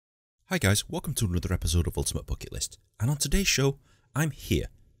Hi guys, welcome to another episode of Ultimate Bucket List, and on today's show, I'm here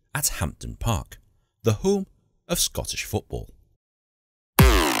at Hampden Park, the home of Scottish football.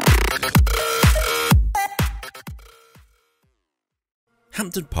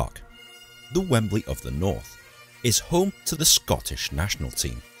 Hampden Park, the Wembley of the North, is home to the Scottish national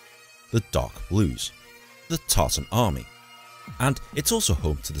team, the Dark Blues, the Tartan Army, and it's also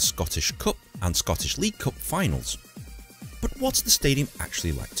home to the Scottish Cup and Scottish League Cup finals. But what's the stadium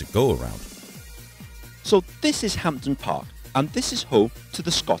actually like to go around? So this is Hampden Park, and this is home to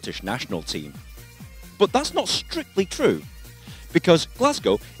the Scottish national team. But that's not strictly true, because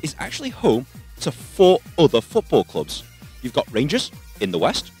Glasgow is actually home to 4 other football clubs. You've got Rangers in the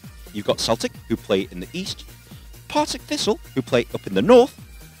west, you've got Celtic, who play in the east, Partick Thistle, who play up in the north,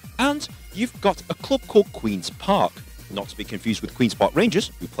 and you've got a club called Queen's Park, not to be confused with Queen's Park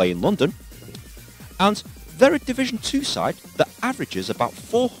Rangers, who play in London, and they're a Division 2 side that averages about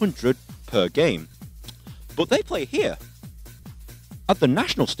 400 per game. But they play here, at the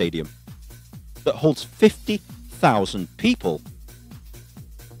National Stadium, that holds 50,000 people.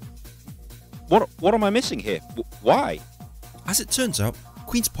 What am I missing here? Why? As it turns out,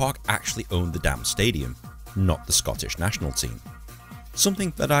 Queen's Park actually owned the damn stadium, not the Scottish national team.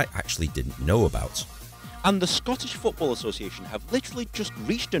 Something that I actually didn't know about. And the Scottish Football Association have literally just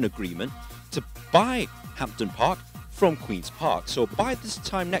reached an agreement to buy Hampden Park from Queen's Park. So by this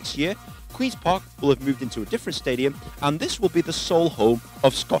time next year, Queen's Park will have moved into a different stadium, and this will be the sole home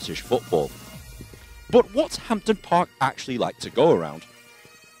of Scottish football. But what's Hampden Park actually like to go around?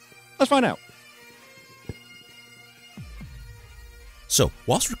 Let's find out. So,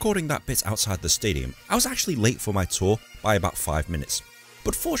 whilst recording that bit outside the stadium, I was actually late for my tour by about 5 minutes.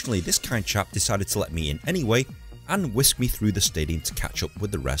 But fortunately, this kind chap decided to let me in anyway and whisk me through the stadium to catch up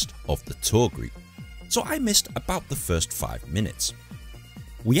with the rest of the tour group. So I missed about the first 5 minutes.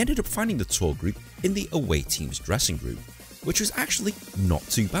 We ended up finding the tour group in the away team's dressing room, which was actually not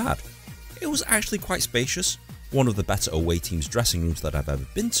too bad. It was actually quite spacious, one of the better away team's dressing rooms that I've ever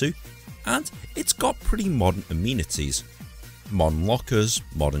been to, and it's got pretty modern amenities. Modern lockers,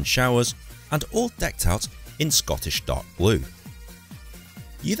 modern showers, and all decked out in Scottish dark blue.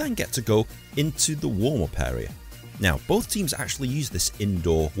 You then get to go into the warm-up area. Now, both teams actually use this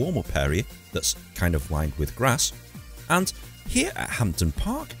indoor warm-up area that's kind of lined with grass, and here at Hampden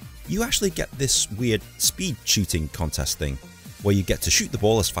Park, you actually get this weird speed shooting contest thing, where you get to shoot the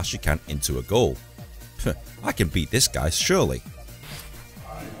ball as fast as you can into a goal. I can beat this guy, surely.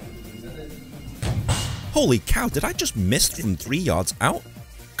 Holy cow, did I just miss from 3 yards out?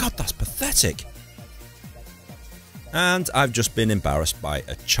 God, that's pathetic. And I've just been embarrassed by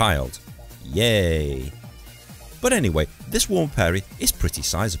a child. Yay. But anyway, this warm-up area is pretty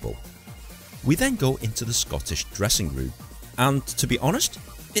sizable. We then go into the Scottish dressing room, and to be honest,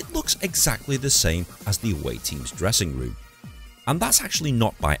 it looks exactly the same as the away team's dressing room. And that's actually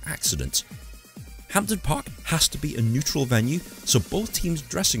not by accident. Hampden Park has to be a neutral venue, so both teams'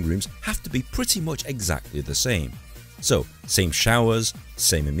 dressing rooms have to be pretty much exactly the same. So, same showers,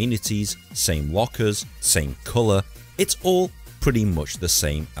 same amenities, same lockers, same colour, it's all pretty much the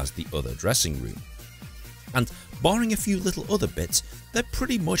same as the other dressing room. And barring a few little other bits, they're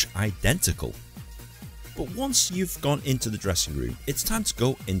pretty much identical. But once you've gone into the dressing room, it's time to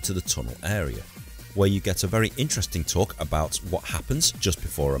go into the tunnel area, where you get a very interesting talk about what happens just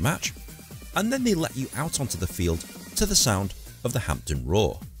before a match, and then they let you out onto the field to the sound of the Hampden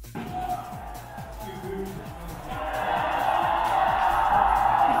Roar.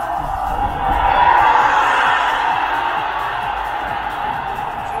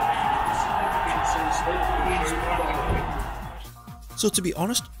 So to be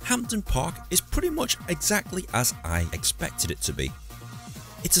honest, Hampden Park is pretty much exactly as I expected it to be.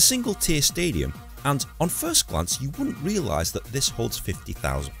 It's a single tier stadium, and on first glance you wouldn't realise that this holds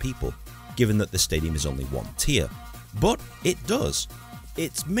 50,000 people, given that the stadium is only one tier. But it does.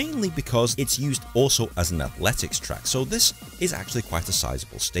 It's mainly because it's used also as an athletics track, so this is actually quite a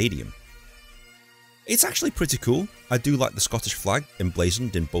sizable stadium. It's actually pretty cool. I do like the Scottish flag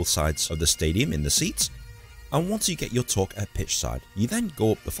emblazoned in both sides of the stadium in the seats. And once you get your talk at pitch side, you then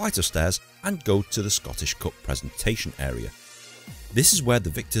go up the flight of stairs and go to the Scottish Cup presentation area. This is where the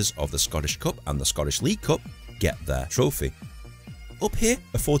victors of the Scottish Cup and the Scottish League Cup get their trophy. Up here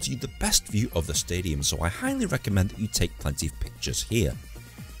affords you the best view of the stadium, so I highly recommend that you take plenty of pictures here.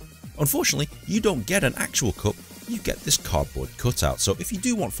 Unfortunately, you don't get an actual cup, you get this cardboard cutout, so if you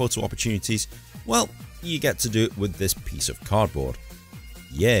do want photo opportunities, well, you get to do it with this piece of cardboard.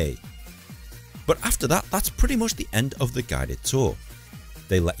 Yay! But after that, that's pretty much the end of the guided tour.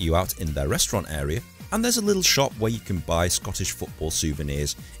 They let you out in their restaurant area, and there's a little shop where you can buy Scottish football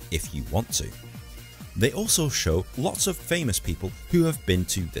souvenirs if you want to. They also show lots of famous people who have been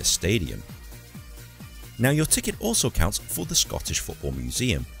to this stadium. Now your ticket also counts for the Scottish Football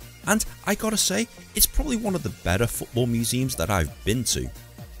Museum, and I gotta say, it's probably one of the better football museums that I've been to.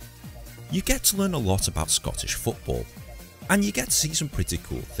 You get to learn a lot about Scottish football, and you get to see some pretty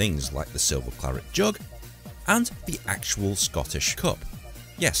cool things like the silver claret jug and the actual Scottish Cup.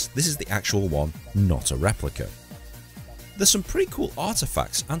 Yes, this is the actual one, not a replica. There's some pretty cool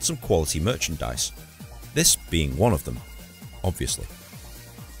artifacts and some quality merchandise, this being one of them, obviously.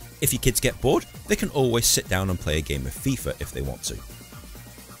 If your kids get bored, they can always sit down and play a game of FIFA if they want to.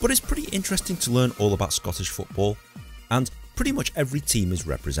 But it's pretty interesting to learn all about Scottish football, and pretty much every team is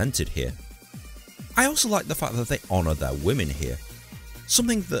represented here. I also like the fact that they honour their women here,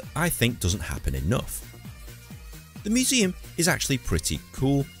 something that I think doesn't happen enough. The museum is actually pretty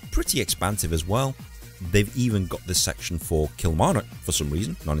cool, pretty expansive as well. They've even got this section for Kilmarnock for some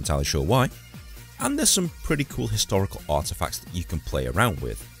reason, not entirely sure why, and there's some pretty cool historical artefacts that you can play around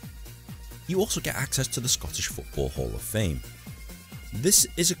with. You also get access to the Scottish Football Hall of Fame. This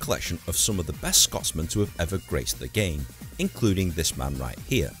is a collection of some of the best Scotsmen to have ever graced the game, including this man right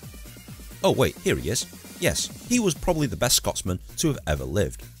here. Oh wait, here he is. Yes, he was probably the best Scotsman to have ever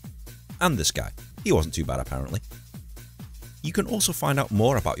lived. And this guy, he wasn't too bad apparently. You can also find out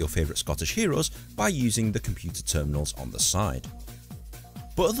more about your favourite Scottish heroes by using the computer terminals on the side.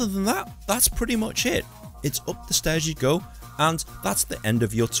 But other than that, that's pretty much it. It's up the stairs you go, and that's the end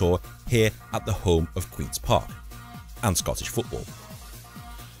of your tour here at the home of Queen's Park and Scottish football.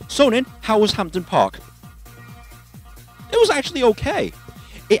 So Ninh, how was Hampden Park? It was actually okay.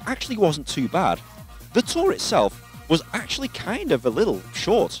 It actually wasn't too bad. The tour itself was actually kind of a little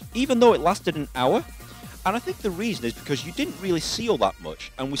short, even though it lasted an hour. And I think the reason is because you didn't really see all that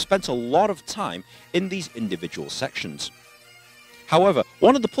much, and we spent a lot of time in these individual sections. However,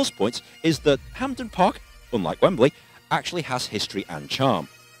 one of the plus points is that Hampden Park, unlike Wembley, actually has history and charm.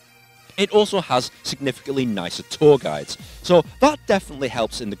 It also has significantly nicer tour guides, so that definitely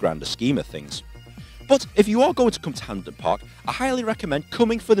helps in the grander scheme of things. But if you are going to come to Hampden Park, I highly recommend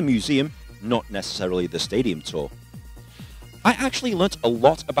coming for the museum, not necessarily the stadium tour. I actually learnt a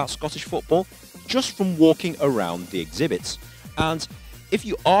lot about Scottish football just from walking around the exhibits, and if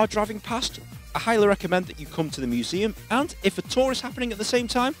you are driving past, I highly recommend that you come to the museum, and if a tour is happening at the same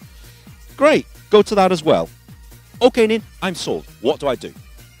time, great, go to that as well. Okay Ninh, I'm sold, what do I do?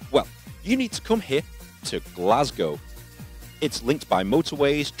 Well, you need to come here to Glasgow. It's linked by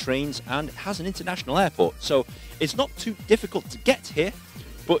motorways, trains, and it has an international airport, so it's not too difficult to get here,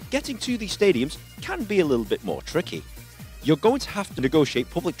 but getting to these stadiums can be a little bit more tricky. You're going to have to negotiate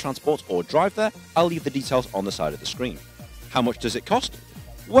public transport or drive there. I'll leave the details on the side of the screen. How much does it cost?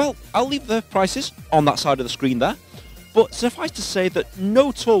 Well, I'll leave the prices on that side of the screen there, but suffice to say that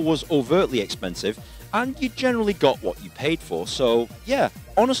no tour was overtly expensive, and you generally got what you paid for, so yeah,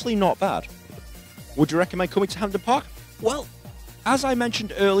 honestly not bad. Would you recommend coming to Hampden Park? Well, as I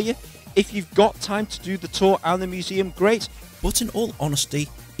mentioned earlier, if you've got time to do the tour and the museum, great. But in all honesty,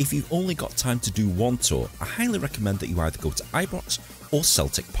 if you've only got time to do one tour, I highly recommend that you either go to Ibrox or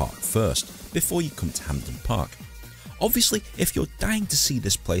Celtic Park first, before you come to Hampden Park. Obviously, if you're dying to see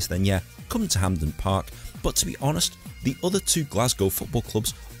this place, then yeah, come to Hampden Park, but to be honest, the other two Glasgow football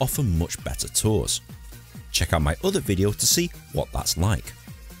clubs offer much better tours. Check out my other video to see what that's like.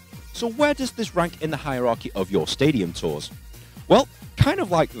 So where does this rank in the hierarchy of your stadium tours? Well, kind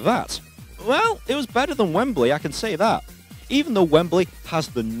of like that. Well, it was better than Wembley, I can say that. Even though Wembley has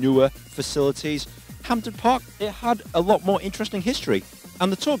the newer facilities, Hampden Park, it had a lot more interesting history,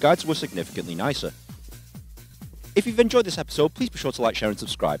 and the tour guides were significantly nicer. If you've enjoyed this episode, please be sure to like, share and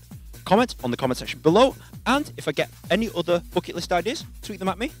subscribe. Comment on the comment section below, and if I get any other bucket list ideas, tweet them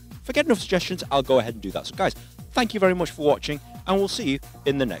at me. If I get enough suggestions, I'll go ahead and do that. So guys, thank you very much for watching, and we'll see you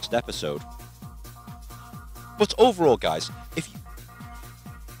in the next episode. But overall guys, if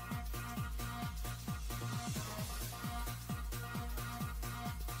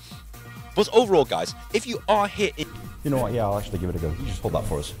you are here in... You know what, yeah, I'll actually give it a go. You just hold that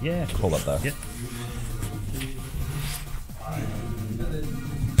for us. Yeah. Hold that there. Yeah.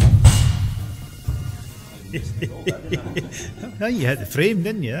 No, you hit the frame,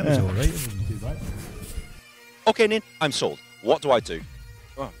 didn't you? That was alright. It wasn't too bad. Okay, Ninh, I'm sold. What do I do?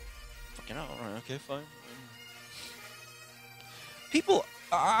 Oh, fucking hell, alright, okay, fine. People,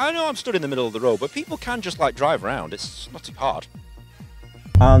 I know I'm stood in the middle of the road, but people can just like drive around. It's not too hard.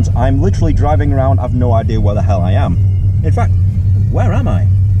 And I'm literally driving around, I've no idea where the hell I am. In fact, where am I?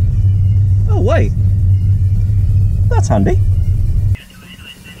 Oh wait, that's handy.